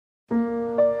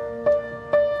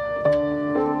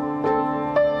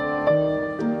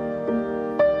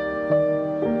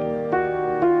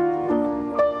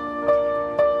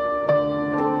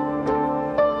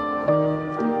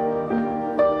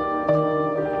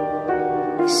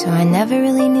So I never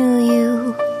really knew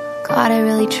you. God, I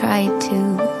really tried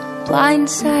to.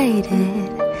 Blindsided,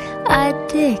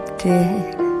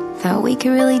 addicted. Thought we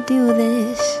could really do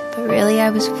this, but really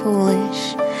I was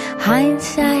foolish.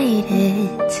 Hindsight,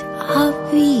 it's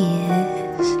obvious.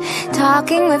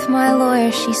 Talking with my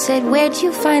lawyer, she said, where'd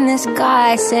you find this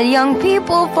guy? I said, young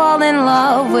people fall in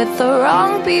love with the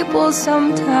wrong people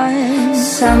sometimes.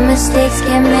 Some mistakes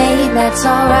get made, that's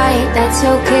alright, that's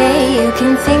okay. You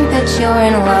can think that you're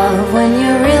in love when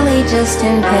you're really just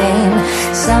in pain.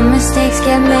 Some mistakes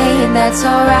get made, that's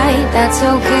alright, that's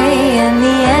okay. In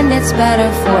the end it's better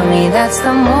for me, that's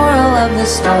the moral of the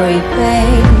story,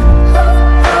 babe.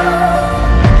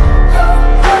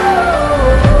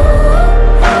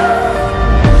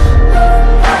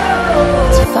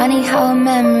 Funny how a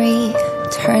memory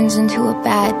turns into a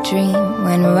bad dream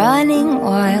when running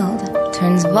wild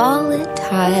turns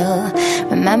volatile.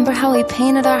 Remember how we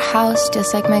painted our house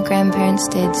just like my grandparents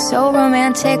did? So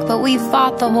romantic, but we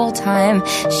fought the whole time.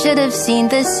 Should have seen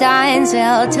the signs.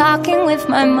 Well, talking with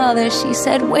my mother, she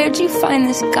said, where'd you find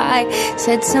this guy?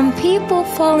 Said, some people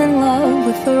fall in love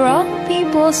with the wrong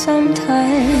people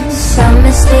sometimes. Some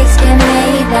mistakes get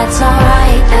made, that's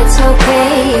alright, that's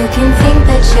okay. You can think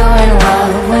that you're in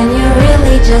love when you're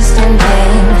really just in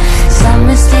pain. Some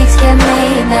mistakes get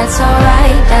made, that's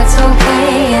alright, that's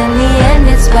okay. In the end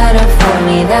it's better for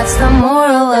me, that's the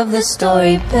moral of the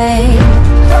story, babe.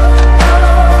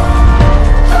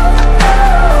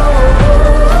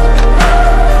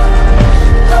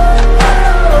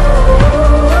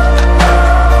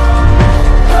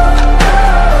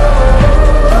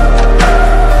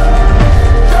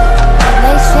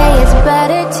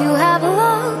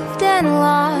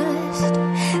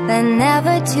 Than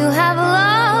never to have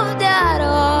loved at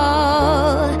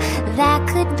all. That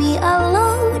could be a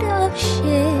load of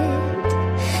shit,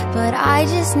 but I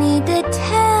just need to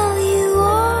tell you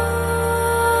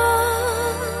all.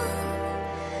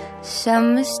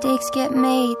 Some mistakes get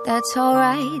made, that's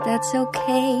alright, that's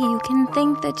okay. You can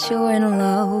think that you're in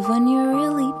love when you're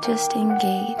really just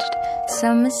engaged.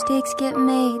 Some mistakes get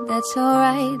made, that's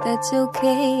alright, that's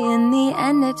okay. In the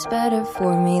end it's better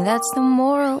for me, that's the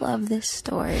moral of this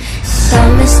story.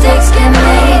 Some mistakes get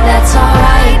made, that's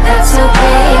alright, that's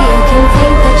okay. You can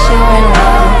think that you're in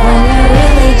love when you're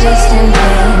really just in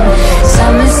pain.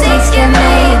 Some mistakes get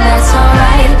made,